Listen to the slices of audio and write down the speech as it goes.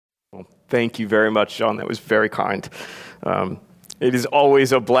Well, thank you very much, John. That was very kind. It is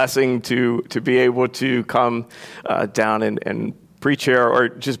always a blessing to be able to come down and preach here or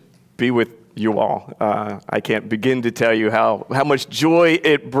just be with you all. I can't begin to tell you how much joy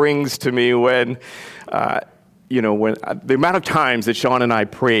it brings to me when the amount of times that Sean and I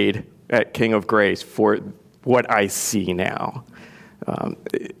prayed at King of Grace for what I see now.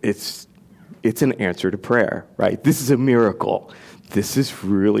 It's an answer to prayer, right? This is a miracle. This is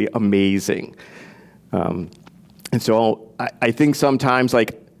really amazing. And so I think sometimes, I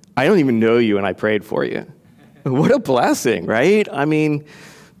don't even know you and I prayed for you. What a blessing, right? I mean,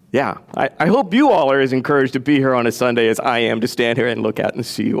 yeah. I hope you all are as encouraged to be here on a Sunday as I am to stand here and look out and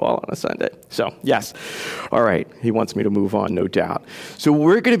see you all on a Sunday. So, yes. All right. He wants me to move on, no doubt. So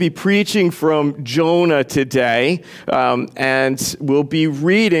we're going to be preaching from Jonah today, and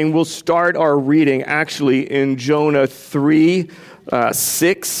we'll start our reading actually in Jonah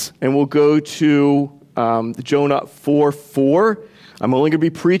 3:6, and we'll go to Jonah 4:4. I'm only going to be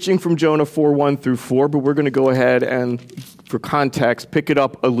preaching from Jonah 4:1 through 4, but we're going to go ahead and, for context, pick it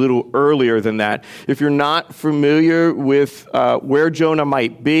up a little earlier than that. If you're not familiar with where Jonah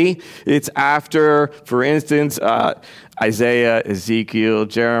might be, it's after, for instance, Isaiah, Ezekiel,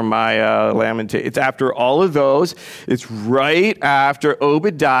 Jeremiah, Lamentation. It's after all of those. It's right after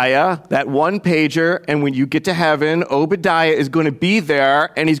Obadiah, that one pager. And when you get to heaven, Obadiah is going to be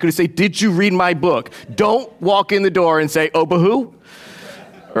there, and he's going to say, "Did you read my book?" Don't walk in the door and say, "Obahu."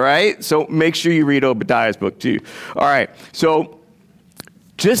 All right? So make sure you read Obadiah's book too. All right. So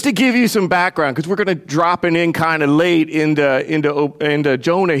just to give you some background, because we're going to drop it in kind of late into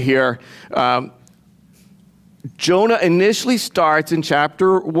Jonah here. Jonah initially starts in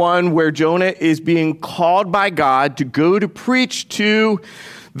chapter 1 where Jonah is being called by God to go to preach to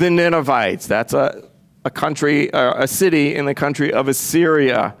the Ninevites. That's a city in the country of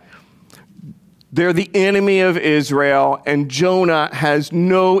Assyria. They're the enemy of Israel, and Jonah has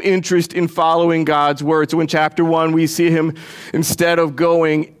no interest in following God's word. So in chapter 1, we see him, instead of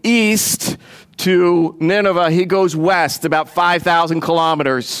going east to Nineveh, he goes west about 5,000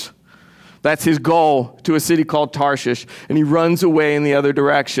 kilometers. That's his goal, to a city called Tarshish, and he runs away in the other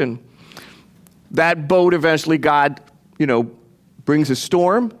direction. That boat, eventually God, brings a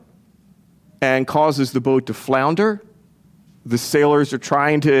storm and causes the boat to flounder. The sailors are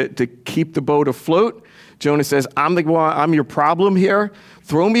trying to keep the boat afloat. Jonah says, I'm your problem here.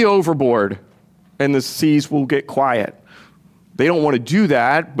 Throw me overboard, and the seas will get quiet. They don't want to do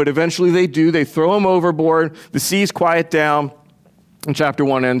that, but eventually they do. They throw him overboard. The seas quiet down, and chapter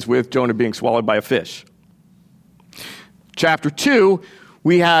 1 ends with Jonah being swallowed by a fish. Chapter 2,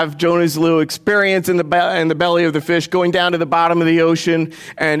 we have Jonah's little experience in the belly of the fish, going down to the bottom of the ocean.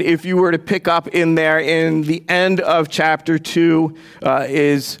 And if you were to pick up in there, in the end of chapter 2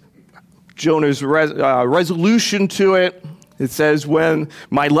 is Jonah's resolution to it. It says, "When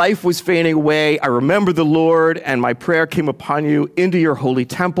my life was fading away, I remembered the Lord, and my prayer came upon you into your holy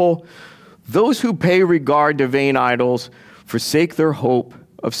temple. Those who pay regard to vain idols forsake their hope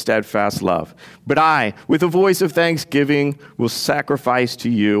of steadfast love. But I, with a voice of thanksgiving, will sacrifice to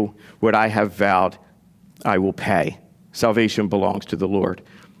you what I have vowed I will pay. Salvation belongs to the Lord."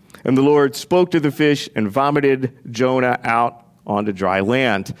 And the Lord spoke to the fish and vomited Jonah out onto dry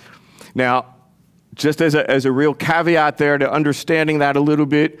land. Now, just as a real caveat there to understanding that a little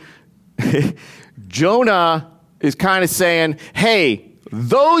bit, Jonah is kind of saying, hey,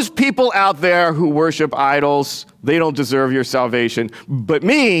 those people out there who worship idols, they don't deserve your salvation. But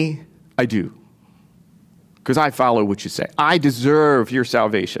me, I do. Because I follow what you say. I deserve your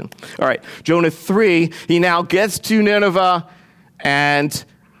salvation. All right, Jonah 3, he now gets to Nineveh, and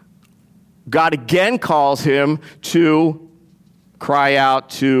God again calls him to cry out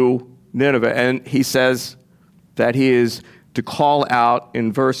to Nineveh. And he says that he is to call out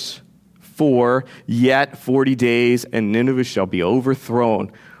in verse 4, "Yet 40 days, and Nineveh shall be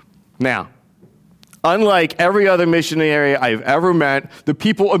overthrown." Now, unlike every other missionary I've ever met, the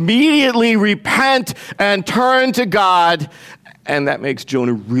people immediately repent and turn to God, and that makes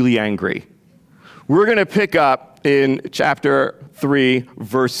Jonah really angry. We're going to pick up in chapter 3,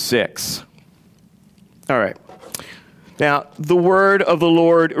 verse 6. All right. Now, the word of the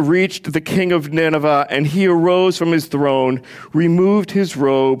Lord reached the king of Nineveh, and he arose from his throne, removed his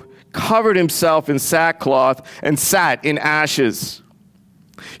robe, covered himself in sackcloth, and sat in ashes.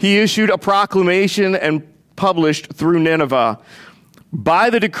 He issued a proclamation and published through Nineveh, "By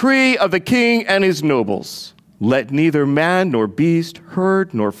the decree of the king and his nobles, let neither man nor beast,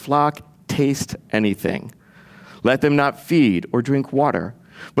 herd nor flock taste anything. Let them not feed or drink water,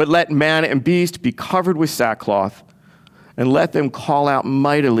 but let man and beast be covered with sackcloth. and let them call out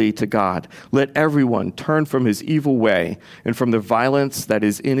mightily to God. Let everyone turn from his evil way and from the violence that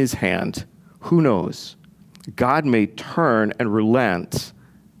is in his hand. Who knows? God may turn and relent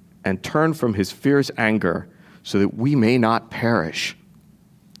and turn from his fierce anger so that we may not perish.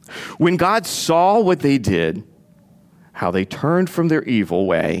 When God saw what they did, how they turned from their evil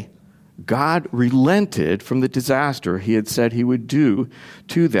way, God relented from the disaster he had said he would do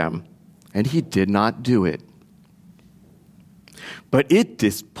to them, and he did not do it. But it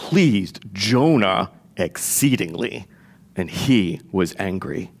displeased Jonah exceedingly, and he was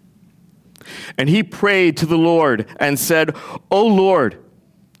angry. And he prayed to the Lord and said, O Lord,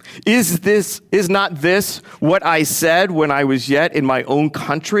 is not this what I said when I was yet in my own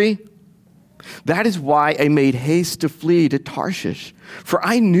country? That is why I made haste to flee to Tarshish. For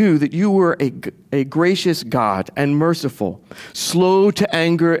I knew that you were a gracious God and merciful, slow to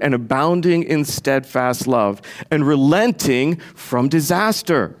anger and abounding in steadfast love, and relenting from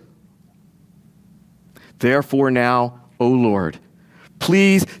disaster. Therefore now, O Lord,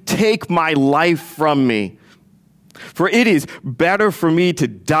 please take my life from me, for it is better for me to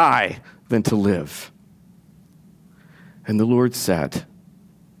die than to live. And the Lord said,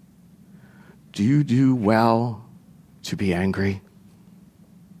 do you do well to be angry?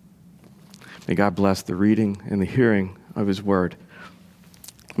 May God bless the reading and the hearing of his word.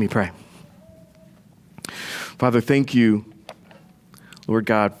 Let me pray. Father, thank you, Lord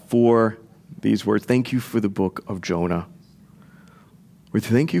God, for these words. Thank you for the book of Jonah. Lord,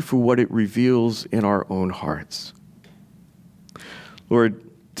 thank you for what it reveals in our own hearts. Lord,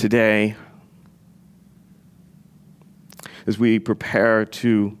 today, as we prepare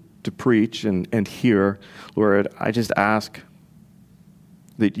to preach and hear, Lord, I just ask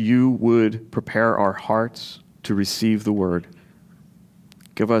that you would prepare our hearts to receive the word.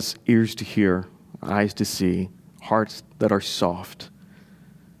 Give us ears to hear, eyes to see, hearts that are soft.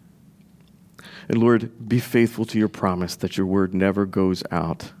 And Lord, be faithful to your promise that your word never goes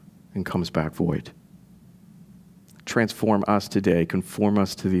out and comes back void. Transform us today, conform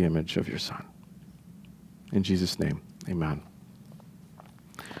us to the image of your Son. In Jesus' name, amen.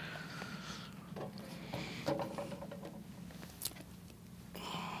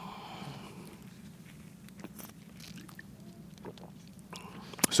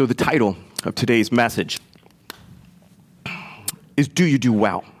 So the title of today's message is Do You Do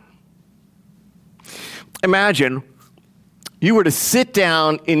Well? Imagine you were to sit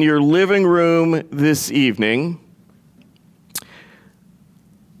down in your living room this evening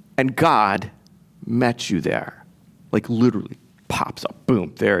and God met you there. Like literally pops up,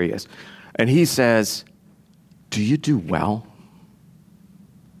 boom, there he is. And he says, do you do well?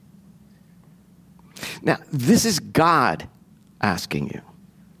 Now, this is God asking you.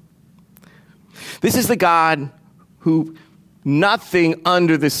 This is the God who nothing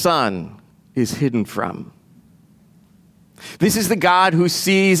under the sun is hidden from. This is the God who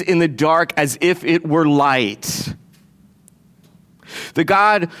sees in the dark as if it were light. The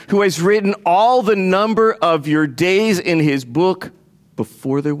God who has written all the number of your days in his book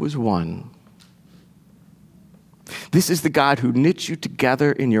before there was one. This is the God who knit you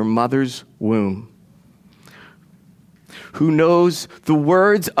together in your mother's womb, who knows the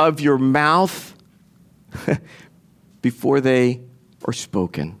words of your mouth before they are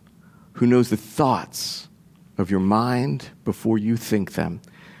spoken, who knows the thoughts of your mind before you think them,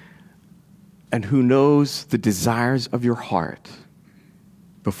 and who knows the desires of your heart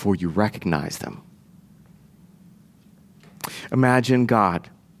before you recognize them. Imagine God,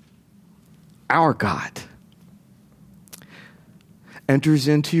 our God, enters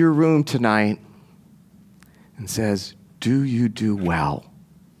into your room tonight and says, do you do well?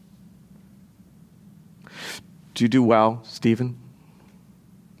 Do you do well, Stephen?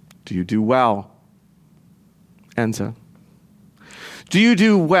 Do you do well, Enza? Do you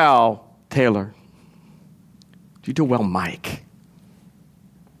do well, Taylor? Do you do well, Mike?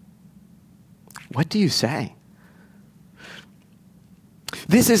 What do you say?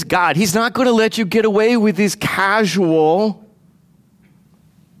 This is God. He's not going to let you get away with this casual,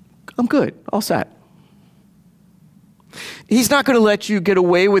 I'm good, all set. He's not going to let you get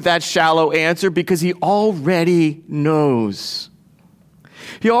away with that shallow answer because he already knows.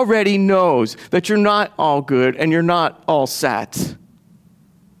 He already knows that you're not all good and you're not all set.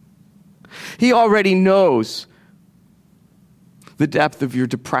 He already knows the depth of your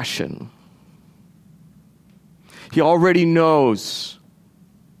depression. He already knows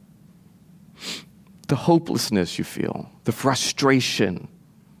the hopelessness you feel, the frustration,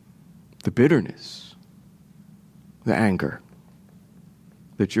 the bitterness, the anger,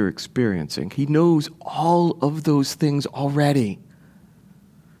 that you're experiencing. He knows all of those things already.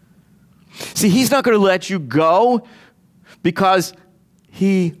 See, he's not going to let you go because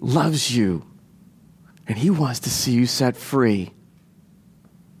he loves you and he wants to see you set free.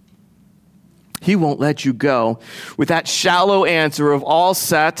 He won't let you go with that shallow answer of all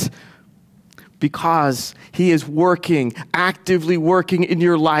set because he is working, actively working in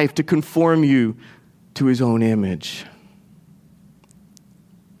your life to conform you to his own image.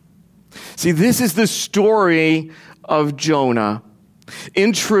 See, this is the story of Jonah.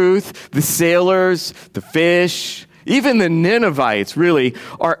 In truth, the sailors, the fish, even the Ninevites really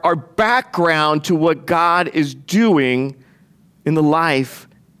are background to what God is doing in the life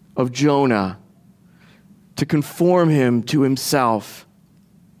of Jonah to conform him to himself.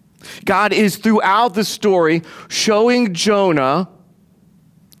 God is throughout the story showing Jonah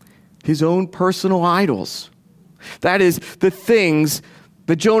his own personal idols. That is, the things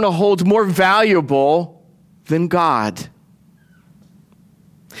that Jonah holds more valuable than God.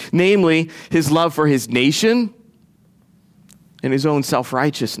 Namely, his love for his nation and his own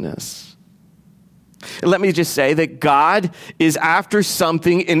self-righteousness. And let me just say that God is after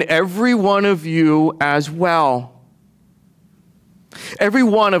something in every one of you as well. Every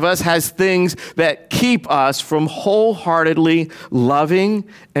one of us has things that keep us from wholeheartedly loving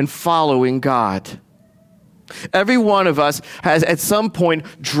and following God. Every one of us has at some point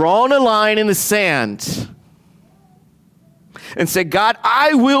drawn a line in the sand and said, God,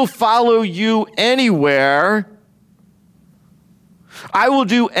 I will follow you anywhere. I will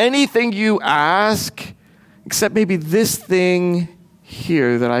do anything you ask, except maybe this thing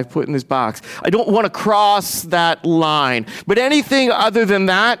here that I've put in this box. I don't want to cross that line. But anything other than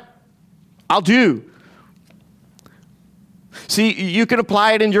that, I'll do. See, you can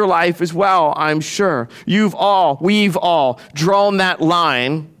apply it in your life as well, I'm sure. We've all drawn that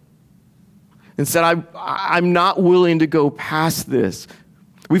line and said, I'm not willing to go past this.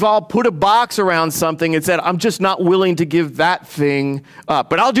 We've all put a box around something and said, I'm just not willing to give that thing up,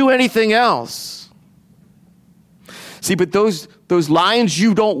 but I'll do anything else. See, but those lines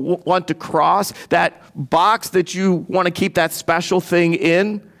you don't want to cross, that box that you want to keep that special thing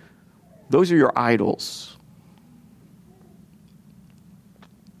in, those are your idols.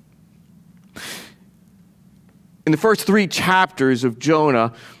 In the first 3 chapters of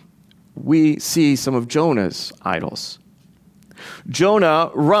Jonah, we see some of Jonah's idols. Jonah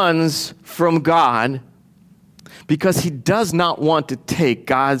runs from God because he does not want to take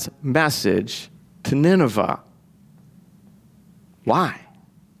God's message to Nineveh. Why?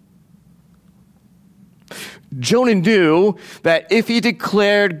 Jonah knew that if he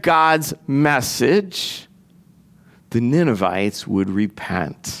declared God's message, the Ninevites would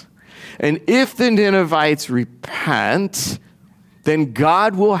repent. And if the Ninevites repent, then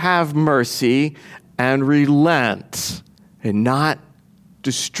God will have mercy and relent and not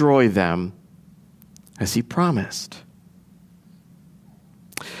destroy them as he promised.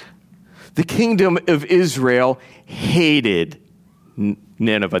 The kingdom of Israel hated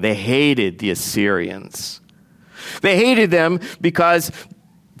Nineveh. They hated the Assyrians. They hated them because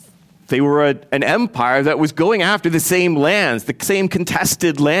they were an empire that was going after the same lands, the same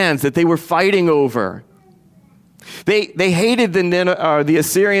contested lands that they were fighting over. They hated the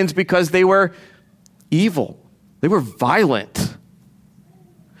Assyrians because they were evil. They were violent.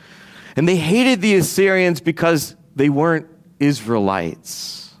 And they hated the Assyrians because they weren't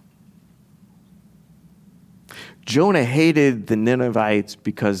Israelites. Jonah hated the Ninevites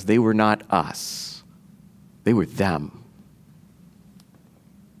because they were not us. They were them.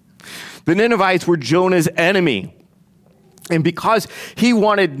 The Ninevites were Jonah's enemy. And because he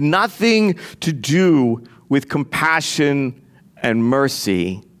wanted nothing to do with compassion and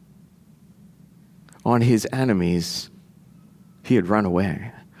mercy on his enemies, he had run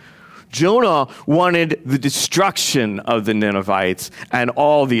away. Jonah wanted the destruction of the Ninevites and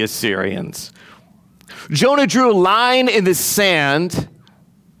all the Assyrians. Jonah drew a line in the sand,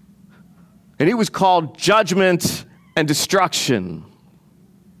 and it was called judgment and destruction.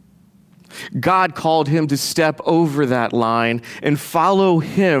 God called him to step over that line and follow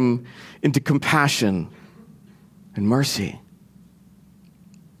him into compassion and mercy.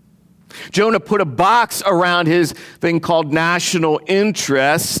 Jonah put a box around his thing called national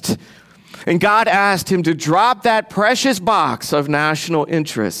interest, and God asked him to drop that precious box of national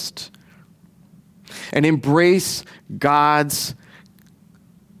interest and embrace God's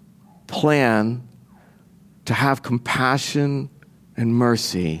plan to have compassion and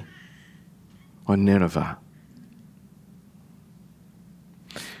mercy on Nineveh.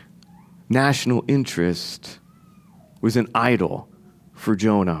 National interest was an idol for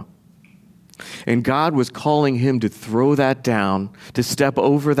Jonah. And God was calling him to throw that down, to step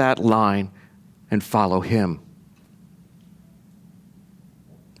over that line and follow him.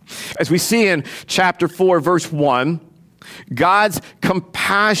 As we see in chapter 4, verse 1, God's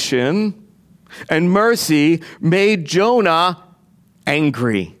compassion and mercy made Jonah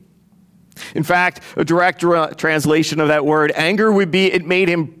angry. In fact, a direct translation of that word anger would be it made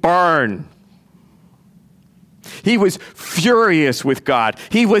him burn. He was furious with God.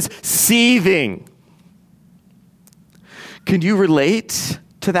 He was seething. Can you relate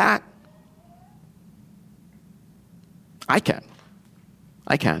to that? I can.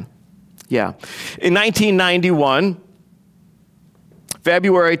 Yeah. In 1991,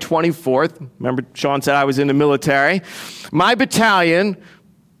 February 24th, remember Sean said I was in the military, my battalion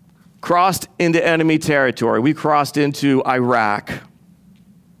crossed into enemy territory. We crossed into Iraq.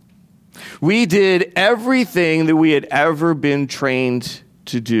 We did everything that we had ever been trained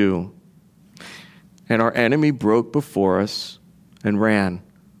to do. And our enemy broke before us and ran,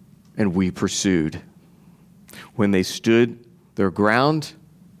 and we pursued. When they stood their ground,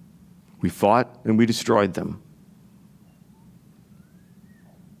 we fought and we destroyed them.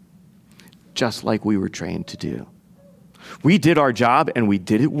 Just like we were trained to do. We did our job and we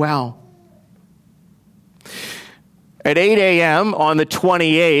did it well. At 8 a.m. on the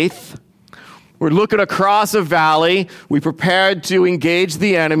 28th, we're looking across a valley. We prepared to engage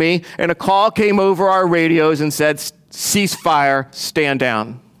the enemy, and a call came over our radios and said, "Ceasefire, stand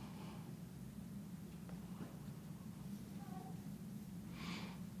down."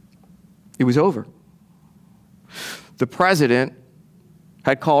 It was over. The president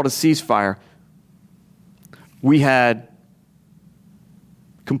had called a ceasefire. We had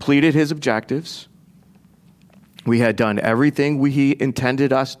completed his objectives. We had done everything he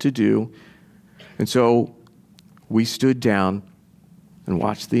intended us to do. And so we stood down and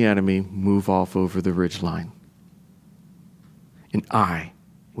watched the enemy move off over the ridgeline. And I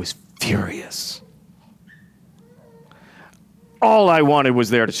was furious. All I wanted was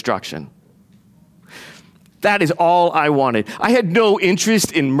their destruction. That is all I wanted. I had no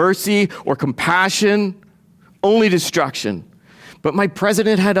interest in mercy or compassion, only destruction. But my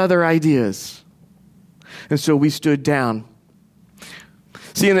president had other ideas. And so we stood down.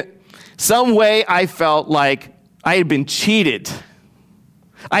 See, in some way I felt like I had been cheated.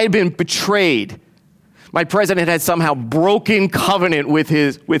 I had been betrayed. My president had somehow broken covenant with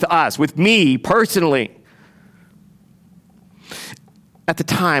us, with me personally. At the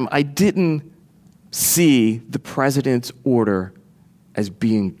time, I didn't see the president's order as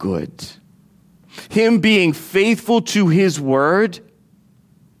being good. Him being faithful to his word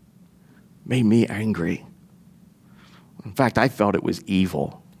made me angry. In fact, I felt it was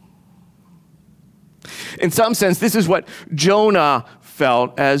evil. In some sense, this is what Jonah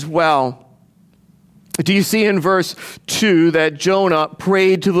felt as well. Do you see in verse 2 that Jonah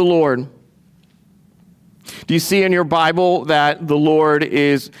prayed to the Lord? Do you see in your Bible that the Lord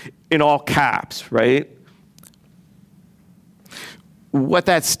is in all caps, right? What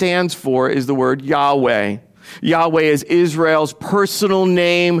that stands for is the word Yahweh. Yahweh is Israel's personal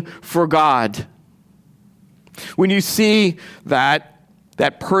name for God. When you see that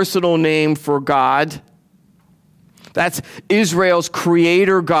personal name for God, that's Israel's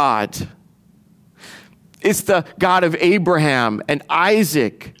creator God. It's the God of Abraham and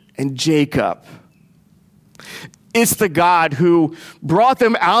Isaac and Jacob. It's the God who brought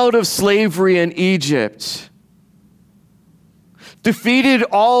them out of slavery in Egypt, defeated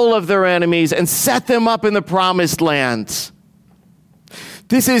all of their enemies, and set them up in the promised land.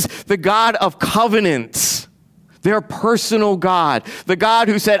 This is the God of covenants, their personal God, the God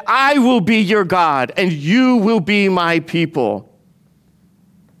who said, "I will be your God, and you will be my people."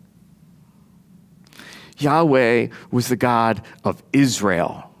 Yahweh was the God of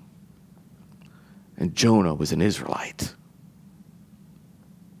Israel. And Jonah was an Israelite.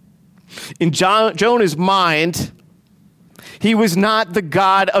 In Jonah's mind, he was not the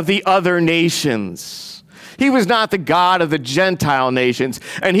God of the other nations. He was not the God of the Gentile nations.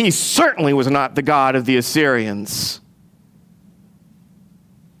 And he certainly was not the God of the Assyrians.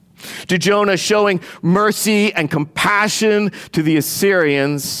 To Jonah, showing mercy and compassion to the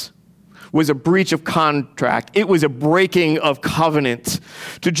Assyrians was a breach of contract. It was a breaking of covenant.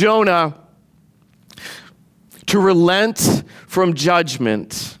 To Jonah, to relent from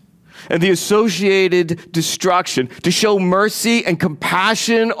judgment and the associated destruction, to show mercy and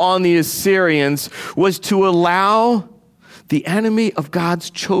compassion on the Assyrians, was to allow the enemy of God's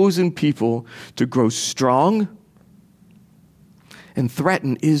chosen people to grow strong and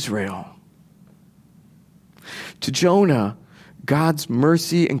threaten Israel. To Jonah, God's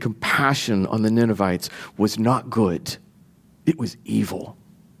mercy and compassion on the Ninevites was not good. It was evil.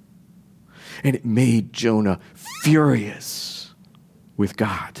 And it made Jonah furious with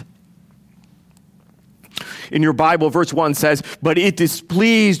God. In your Bible, verse 1 says, "But it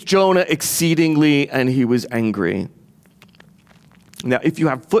displeased Jonah exceedingly, and he was angry." Now, if you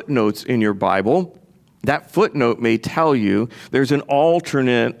have footnotes in your Bible, that footnote may tell you there's an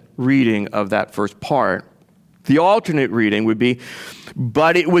alternate reading of that first part. The alternate reading would be,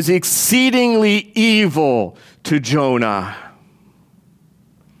 "But it was exceedingly evil to Jonah,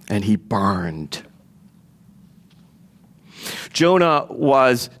 and he burned." Jonah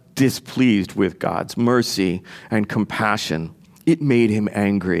was displeased with God's mercy and compassion. It made him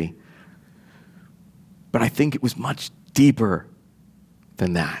angry. But I think it was much deeper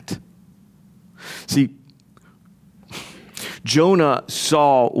than that. See, Jonah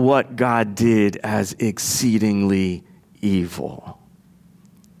saw what God did as exceedingly evil.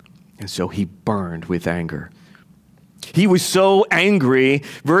 And so he burned with anger. He was so angry,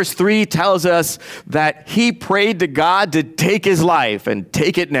 verse 3 tells us that he prayed to God to take his life and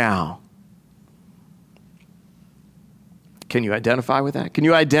take it now. Can you identify with that? Can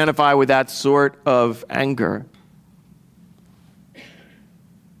you identify with that sort of anger?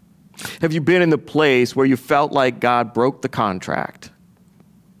 Have you been in the place where you felt like God broke the contract?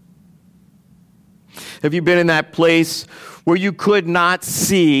 Have you been in that place where you could not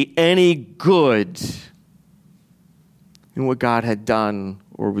see any good in what God had done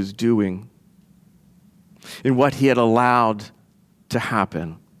or was doing, in what he had allowed to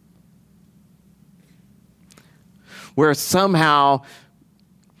happen? Where somehow,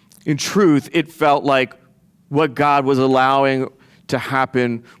 in truth, it felt like what God was allowing to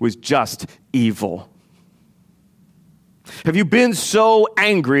happen was just evil. Have you been so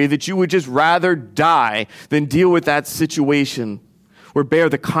angry that you would just rather die than deal with that situation or bear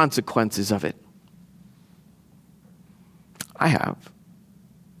the consequences of it? I have.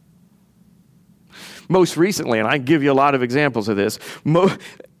 Most recently, and I can give you a lot of examples of this,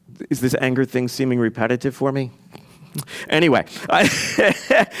 is this anger thing seeming repetitive for me? Anyway,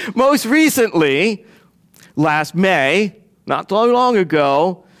 most recently, last May, not so long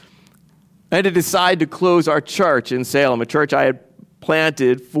ago, I had to decide to close our church in Salem, a church I had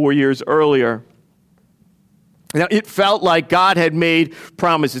planted 4 years earlier. Now, it felt like God had made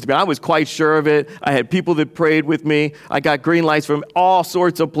promises to me. I was quite sure of it. I had people that prayed with me. I got green lights from all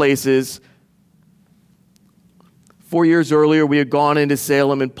sorts of places. 4 years earlier, we had gone into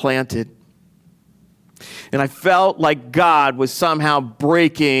Salem and planted. And I felt like God was somehow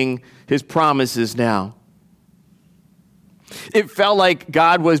breaking his promises now. It felt like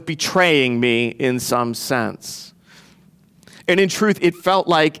God was betraying me in some sense. And in truth, it felt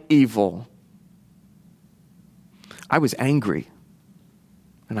like evil. I was angry,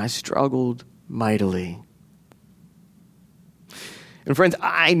 and I struggled mightily. And friends,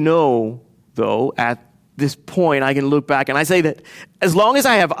 I know, though, at this point, I can look back and I say that as long as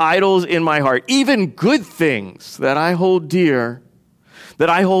I have idols in my heart, even good things that I hold dear, that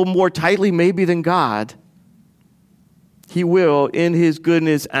I hold more tightly maybe than God, he will, in his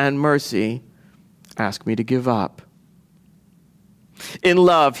goodness and mercy, ask me to give up. In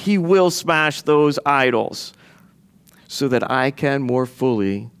love, he will smash those idols so that I can more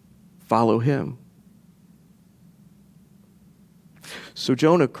fully follow him. So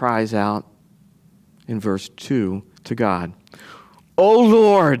Jonah cries out in verse 2 to God, "O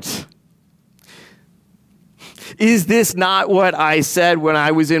Lord, is this not what I said when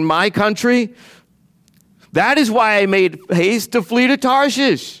I was in my country? That is why I made haste to flee to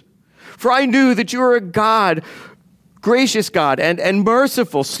Tarshish. For I knew that you are a God, gracious God, and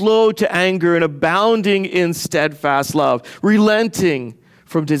merciful, slow to anger, and abounding in steadfast love, relenting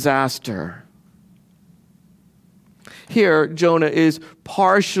from disaster." Here, Jonah is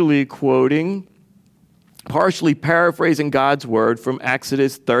partially paraphrasing God's word from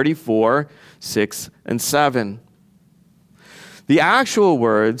Exodus 34, 6 and 7. The actual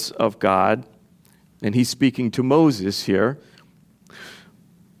words of God, and he's speaking to Moses here,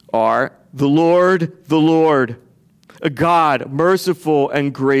 are, the Lord, a God merciful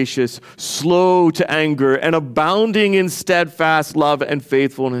and gracious, slow to anger, and abounding in steadfast love and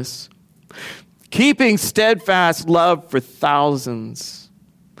faithfulness, keeping steadfast love for thousands,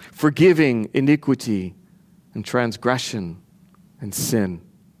 forgiving iniquity and transgression and sin,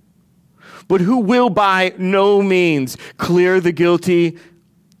 but who will by no means clear the guilty,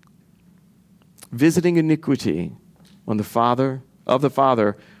 visiting iniquity on the father, on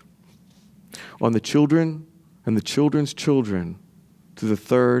the children and the children's children to the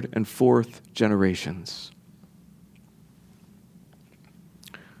third and fourth generations.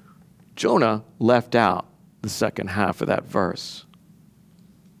 Jonah left out the second half of that verse.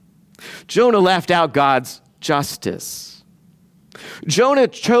 Jonah left out God's justice. Jonah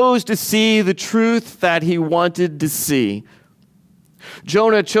chose to see the truth that he wanted to see.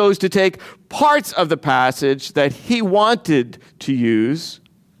 Jonah chose to take parts of the passage that he wanted to use,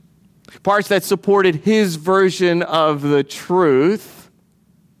 parts that supported his version of the truth,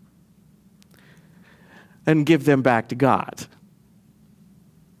 and give them back to God.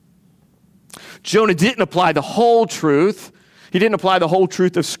 Jonah didn't apply the whole truth. He didn't apply the whole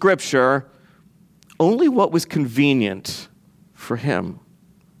truth of Scripture, only what was convenient for him.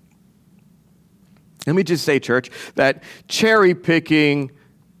 Let me just say, church, that cherry-picking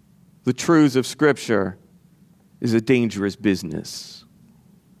the truths of Scripture is a dangerous business.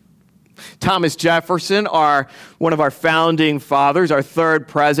 Thomas Jefferson, one of our founding fathers, our third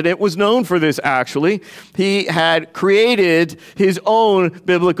president, was known for this, actually. He had created his own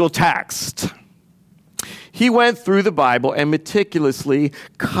biblical text. He went through the Bible and meticulously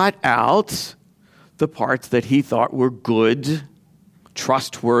cut out the parts that he thought were good,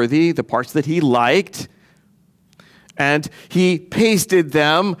 trustworthy, the parts that he liked, and he pasted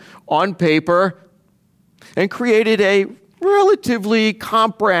them on paper and created a relatively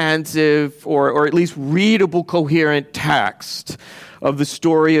comprehensive or at least readable, coherent text of the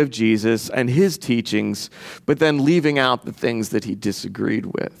story of Jesus and his teachings, but then leaving out the things that he disagreed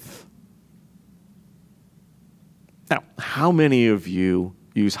with. Now, how many of you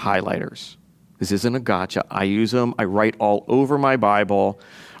use highlighters? This isn't a gotcha. I use them. I write all over my Bible.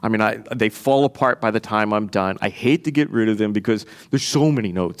 I mean, they fall apart by the time I'm done. I hate to get rid of them because there's so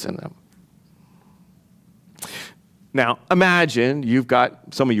many notes in them. Now, imagine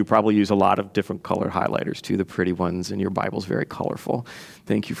some of you probably use a lot of different color highlighters too, the pretty ones, and your Bible's very colorful.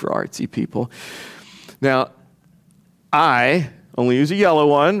 Thank you for artsy people. Now, I only use a yellow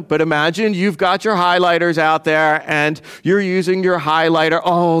one, but imagine you've got your highlighters out there and you're using your highlighter.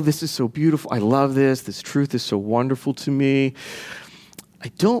 Oh, this is so beautiful. I love this. This truth is so wonderful to me. I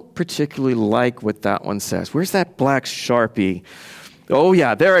don't particularly like what that one says. Where's that black Sharpie? Oh,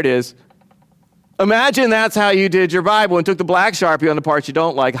 yeah, there it is. Imagine that's how you did your Bible and took the black Sharpie on the parts you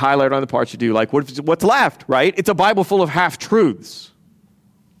don't like, highlighter on the parts you do like. What's left, right? It's a Bible full of half-truths.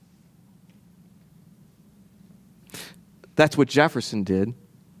 That's what Jefferson did.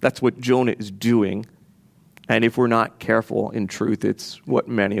 That's what Jonah is doing. And if we're not careful, in truth, it's what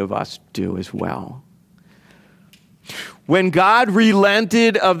many of us do as well. When God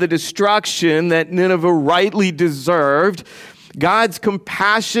relented of the destruction that Nineveh rightly deserved, God's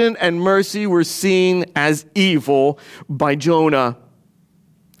compassion and mercy were seen as evil by Jonah.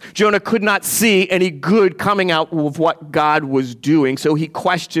 Jonah could not see any good coming out of what God was doing, so he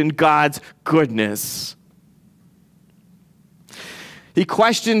questioned God's goodness. He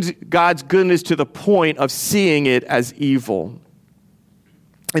questioned God's goodness to the point of seeing it as evil.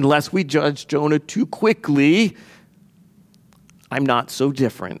 Unless we judge Jonah too quickly, I'm not so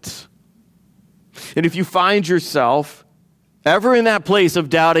different. And if you find yourself ever in that place of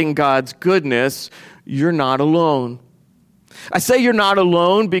doubting God's goodness, you're not alone. I say you're not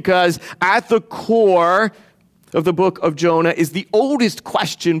alone because at the core of the book of Jonah is the oldest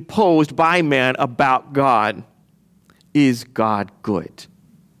question posed by man about God. Is God good?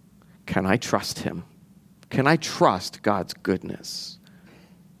 Can I trust him? Can I trust God's goodness?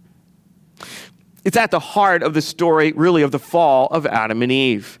 It's at the heart of the story, really, of the fall of Adam and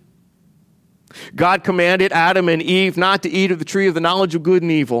Eve. God commanded Adam and Eve not to eat of the tree of the knowledge of good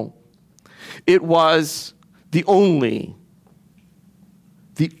and evil. It was the only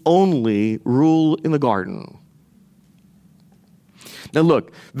rule in the garden. Now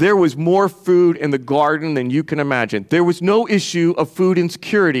look, there was more food in the garden than you can imagine. There was no issue of food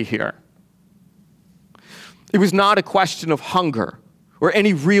insecurity here. It was not a question of hunger or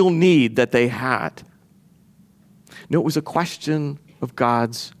any real need that they had. No, it was a question of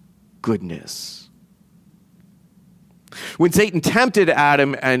God's goodness. When Satan tempted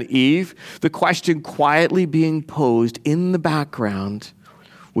Adam and Eve, the question quietly being posed in the background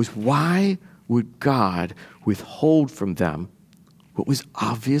was, why would God withhold from them what was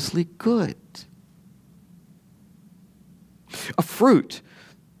obviously good? A fruit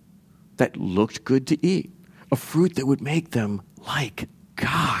that looked good to eat. A fruit that would make them like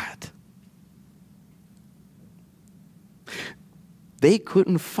God. They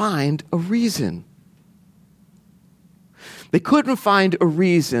couldn't find a reason. They couldn't find a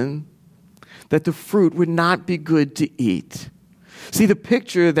reason that the fruit would not be good to eat. See, the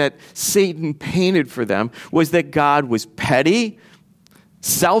picture that Satan painted for them was that God was petty,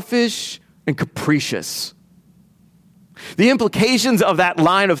 selfish, and capricious. The implications of that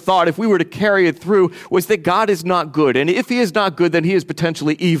line of thought, if we were to carry it through, was that God is not good. And if he is not good, then he is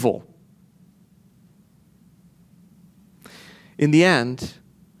potentially evil. In the end,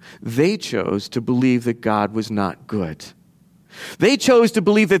 they chose to believe that God was not good. They chose to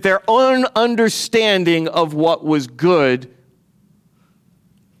believe that their own understanding of what was good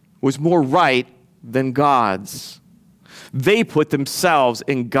was more right than God's. They put themselves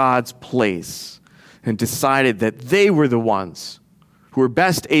in God's place and decided that they were the ones who were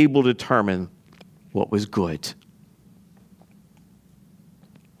best able to determine what was good.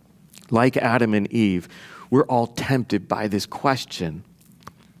 Like Adam and Eve, we're all tempted by this question: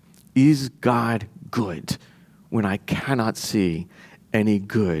 is God good when I cannot see any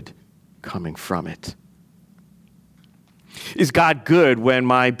good coming from it? Is God good when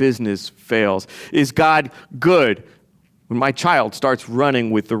my business fails? Is God good when my child starts running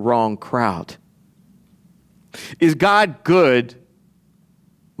with the wrong crowd? Is God good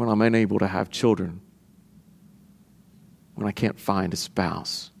when I'm unable to have children? When I can't find a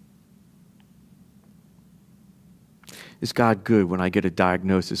spouse? Is God good when I get a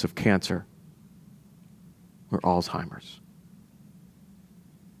diagnosis of cancer or Alzheimer's?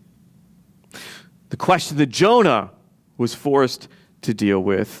 The question that Jonah was forced to deal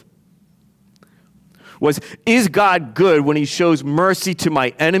with was, is God good when he shows mercy to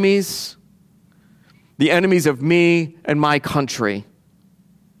my enemies, the enemies of me and my country?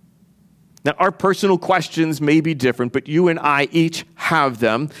 Now, our personal questions may be different, but you and I each have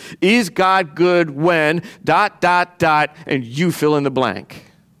them. Is God good when ... and you fill in the blank?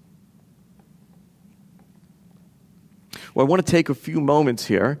 Well, I want to take a few moments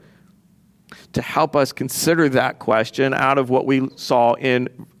here to help us consider that question out of what we saw in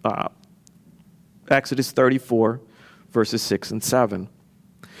Exodus 34, verses 6 and 7.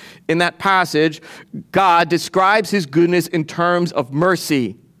 In that passage, God describes his goodness in terms of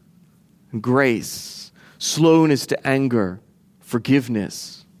mercy and grace, slowness to anger,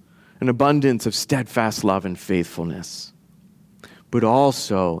 forgiveness, an abundance of steadfast love and faithfulness, but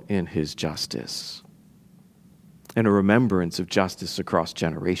also in his justice and a remembrance of justice across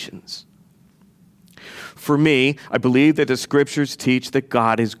generations. For me, I believe that the scriptures teach that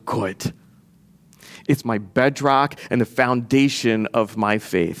God is good. It's my bedrock and the foundation of my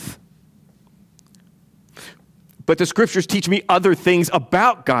faith. But the scriptures teach me other things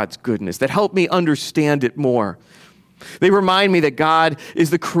about God's goodness that help me understand it more. They remind me that God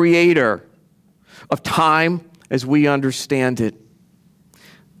is the creator of time as we understand it,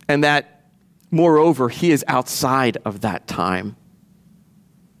 and that, moreover, he is outside of that time.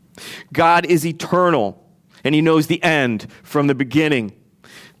 God is eternal, and he knows the end from the beginning.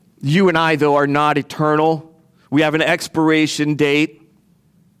 You and I, though, are not eternal. We have an expiration date.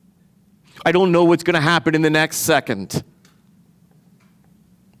 I don't know what's going to happen in the next second.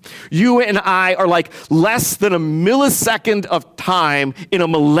 You and I are like less than a millisecond of time in a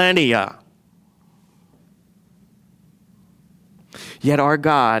millennia. Yet our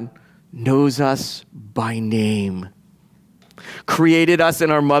God knows us by name, created us in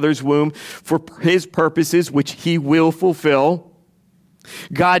our mother's womb for his purposes, which he will fulfill.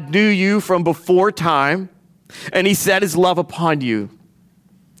 God knew you from before time, and he set his love upon you.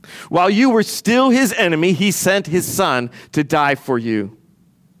 While you were still his enemy, he sent his son to die for you.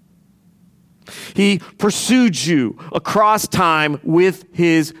 He pursued you across time with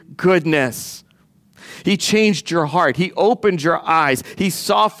his goodness. He changed your heart. He opened your eyes. He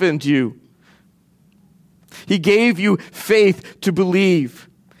softened you. He gave you faith to believe.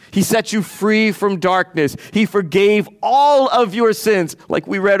 He set you free from darkness. He forgave all of your sins, like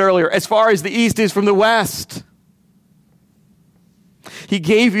we read earlier, as far as the east is from the west. He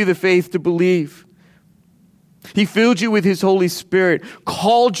gave you the faith to believe. He filled you with his Holy Spirit,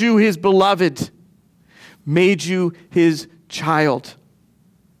 called you his beloved, made you his child,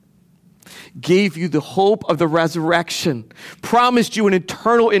 gave you the hope of the resurrection, promised you an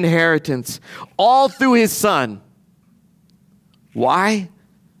eternal inheritance, all through his Son. Why?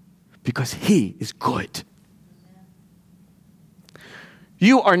 Because he is good.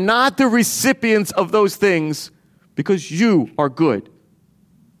 You are not the recipients of those things because you are good.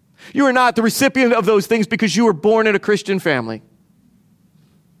 You are not the recipient of those things because you were born in a Christian family.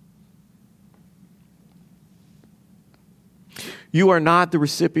 You are not the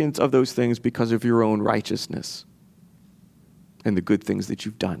recipients of those things because of your own righteousness and the good things that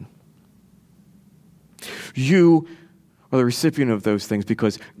you've done. You are the recipient of those things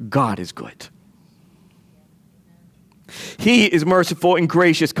because God is good. He is merciful and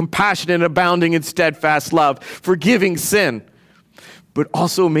gracious, compassionate and abounding in steadfast love, forgiving sin, but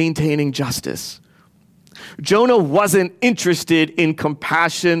also maintaining justice. Jonah wasn't interested in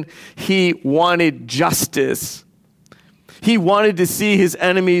compassion. He wanted justice. He wanted to see his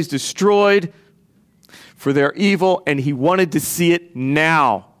enemies destroyed for their evil, and he wanted to see it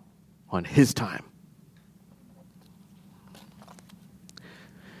now on his time.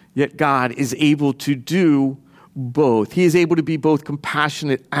 Yet God is able to do both. He is able to be both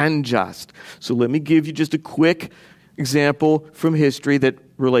compassionate and just. So let me give you just a quick example from history that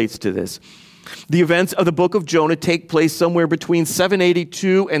relates to this. The events of the book of Jonah take place somewhere between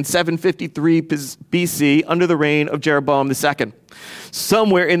 782 and 753 BC under the reign of Jeroboam II.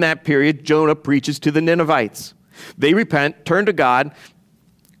 Somewhere in that period, Jonah preaches to the Ninevites. They repent, turn to God.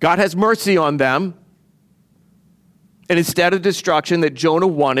 God has mercy on them. And instead of destruction that Jonah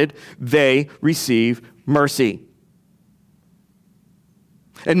wanted, they receive mercy.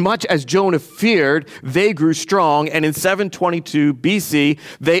 And much as Jonah feared, they grew strong, and in 722 BC,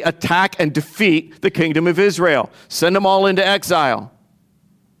 they attack and defeat the kingdom of Israel, send them all into exile.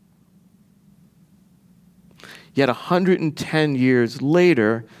 Yet 110 years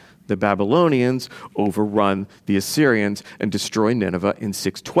later, the Babylonians overrun the Assyrians and destroy Nineveh in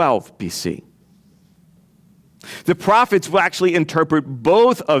 612 BC. The prophets will actually interpret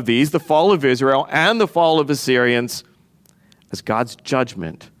both of these, the fall of Israel and the fall of Assyrians, as God's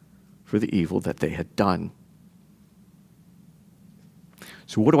judgment for the evil that they had done.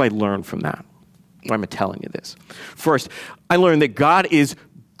 So what do I learn from that? Why am I telling you this? First, I learned that God is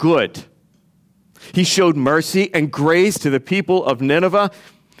good. He showed mercy and grace to the people of Nineveh.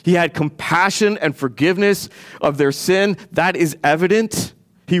 He had compassion and forgiveness of their sin. That is evident.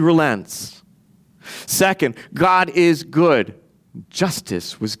 He relents. Second, God is good.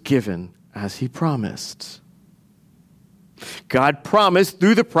 Justice was given as he promised. God promised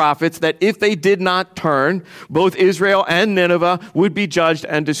through the prophets that if they did not turn, both Israel and Nineveh would be judged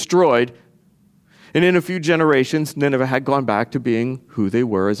and destroyed. And in a few generations, Nineveh had gone back to being who they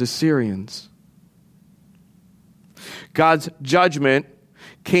were as Assyrians. God's judgment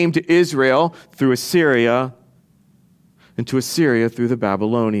came to Israel through Assyria and to Assyria through the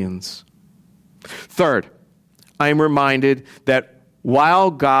Babylonians. Third, I am reminded that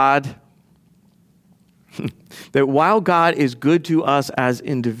while God is good to us as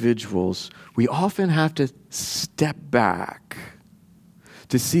individuals, we often have to step back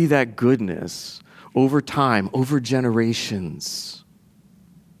to see that goodness over time, over generations.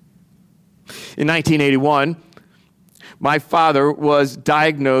 In 1981, my father was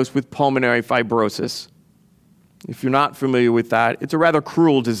diagnosed with pulmonary fibrosis. If you're not familiar with that, it's a rather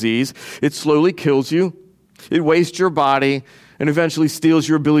cruel disease. It slowly kills you, it wastes your body, and eventually steals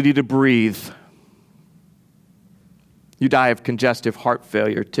your ability to breathe. You die of congestive heart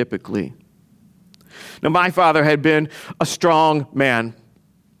failure, typically. Now, my father had been a strong man.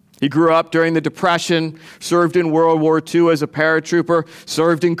 He grew up during the Depression, served in World War II as a paratrooper,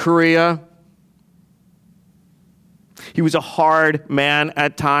 served in Korea. He was a hard man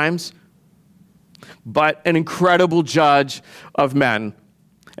at times, but an incredible judge of men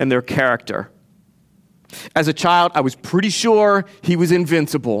and their character. As a child, I was pretty sure he was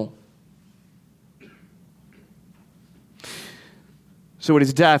invincible. So at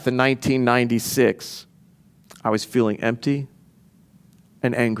his death in 1996, I was feeling empty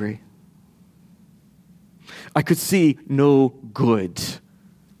and angry. I could see no good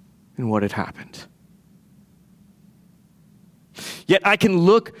in what had happened. Yet I can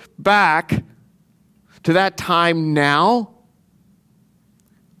look back to that time now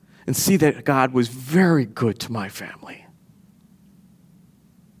and see that God was very good to my family.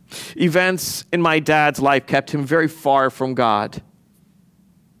 Events in my dad's life kept him very far from God.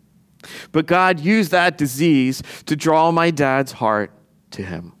 But God used that disease to draw my dad's heart to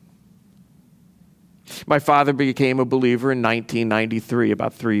him. My father became a believer in 1993,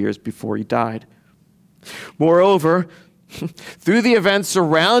 about 3 years before he died. Moreover, through the events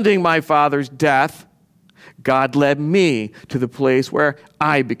surrounding my father's death, God led me to the place where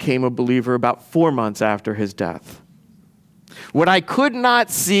I became a believer about 4 months after his death. What I could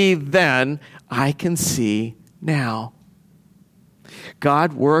not see then, I can see now.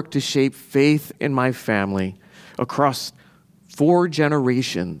 God worked to shape faith in my family across 4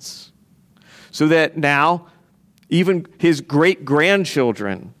 generations, so that now even his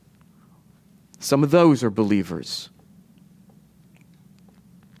great-grandchildren, some of those are believers.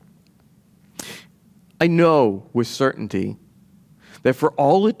 I know with certainty that for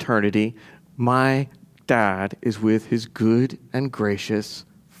all eternity, my dad is with his good and gracious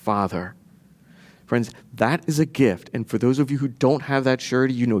Father. Friends, that is a gift. And for those of you who don't have that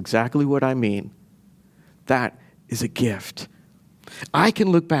surety, you know exactly what I mean. That is a gift. I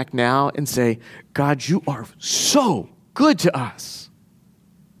can look back now and say, God, you are so good to us.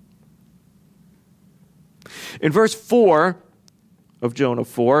 In verse 4 of Jonah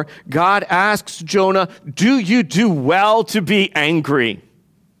 4, God asks Jonah, do you do well to be angry?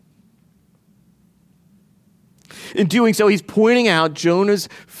 In doing so, he's pointing out Jonah's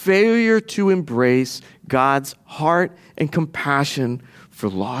failure to embrace God's heart and compassion for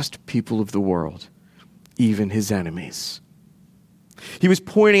lost people of the world, even his enemies. He was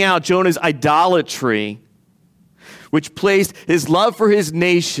pointing out Jonah's idolatry, which placed his love for his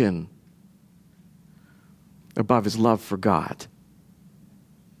nation above his love for God.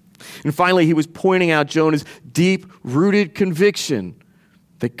 And finally, he was pointing out Jonah's deep-rooted conviction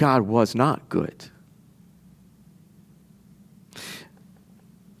that God was not good.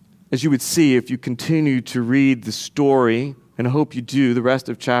 As you would see if you continue to read the story, and I hope you do, the rest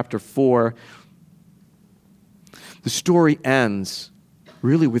of chapter 4, the story ends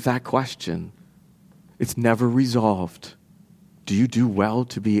really with that question. It's never resolved. Do you do well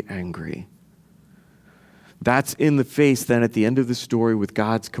to be angry? That's in the face then at the end of the story with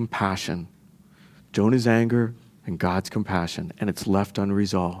God's compassion. Jonah's anger and God's compassion, and it's left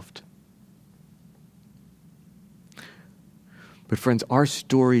unresolved. But friends, our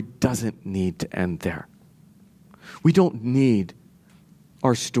story doesn't need to end there. We don't need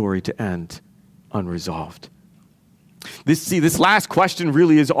our story to end unresolved. This last question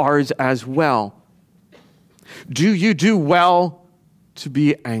really is ours as well. Do you do well to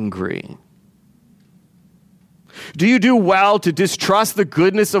be angry? Do you do well to distrust the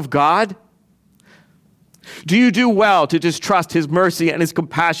goodness of God? Do you do well to distrust his mercy and his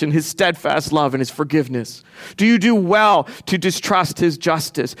compassion, his steadfast love and his forgiveness? Do you do well to distrust his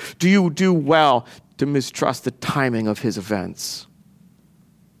justice? Do you do well to mistrust the timing of his events?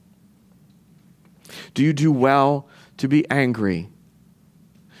 Do you do well to be angry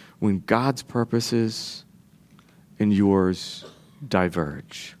when God's purposes and yours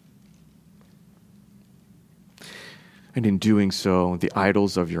diverge? And in doing so, the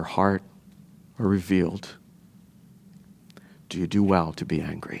idols of your heart are revealed. Do you do well to be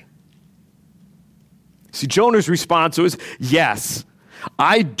angry? See, Jonah's response was, yes,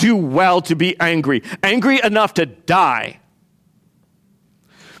 I do well to be angry. Angry enough to die.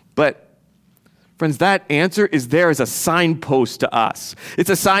 But, friends, that answer is there as a signpost to us. It's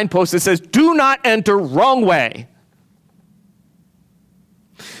a signpost that says, do not enter wrong way.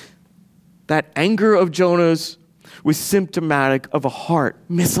 That anger of Jonah's was symptomatic of a heart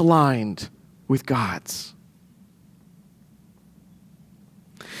misaligned with God's.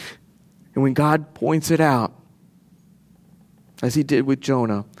 And when God points it out, as he did with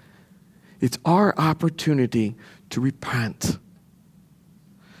Jonah, it's our opportunity to repent,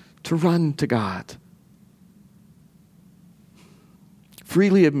 to run to God,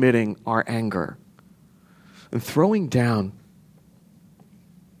 freely admitting our anger and throwing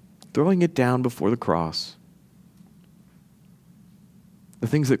it down before the cross. The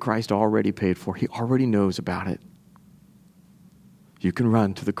things that Christ already paid for, he already knows about it. You can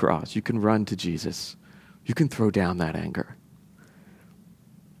run to the cross. You can run to Jesus. You can throw down that anger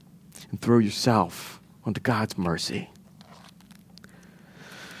and throw yourself onto God's mercy.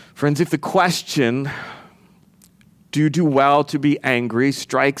 Friends, if the question, do you do well to be angry,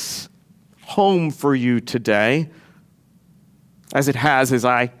 strikes home for you today, as it has as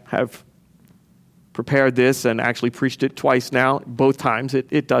I have prepared this and actually preached it twice now, both times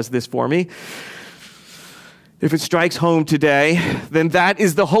it does this for me. If it strikes home today, then that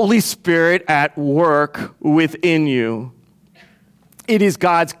is the Holy Spirit at work within you. It is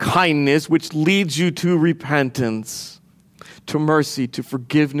God's kindness which leads you to repentance, to mercy, to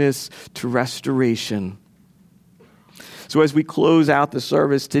forgiveness, to restoration. So as we close out the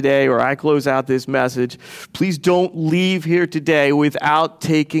service today, or I close out this message, please don't leave here today without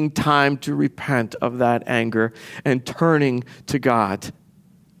taking time to repent of that anger and turning to God.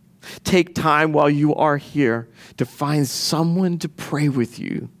 Take time while you are here to find someone to pray with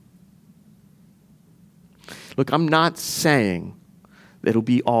you. Look, I'm not saying that it'll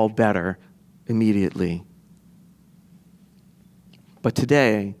be all better immediately. But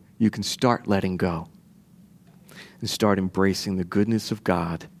today, you can start letting go and start embracing the goodness of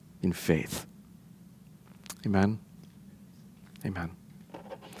God in faith. Amen? Amen.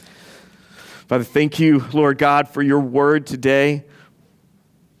 Father, thank you, Lord God, for your word today.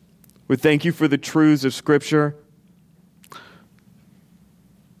 We thank you for the truths of Scripture.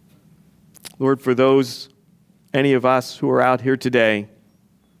 Lord, for any of us who are out here today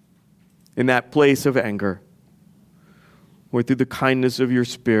in that place of anger, Lord, through the kindness of your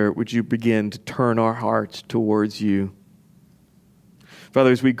Spirit, would you begin to turn our hearts towards you?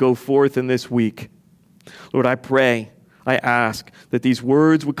 Father, as we go forth in this week, Lord, I pray, I ask that these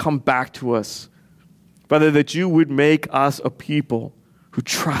words would come back to us. Father, that you would make us a people who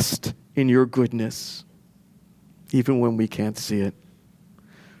trust in your goodness, even when we can't see it.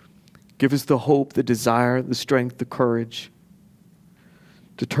 Give us the hope, the desire, the strength, the courage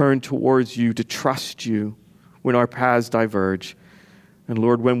to turn towards you, to trust you when our paths diverge. And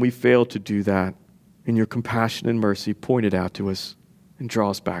Lord, when we fail to do that, in your compassion and mercy, point it out to us and draw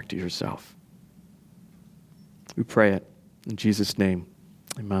us back to yourself. We pray it in Jesus' name.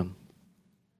 Amen.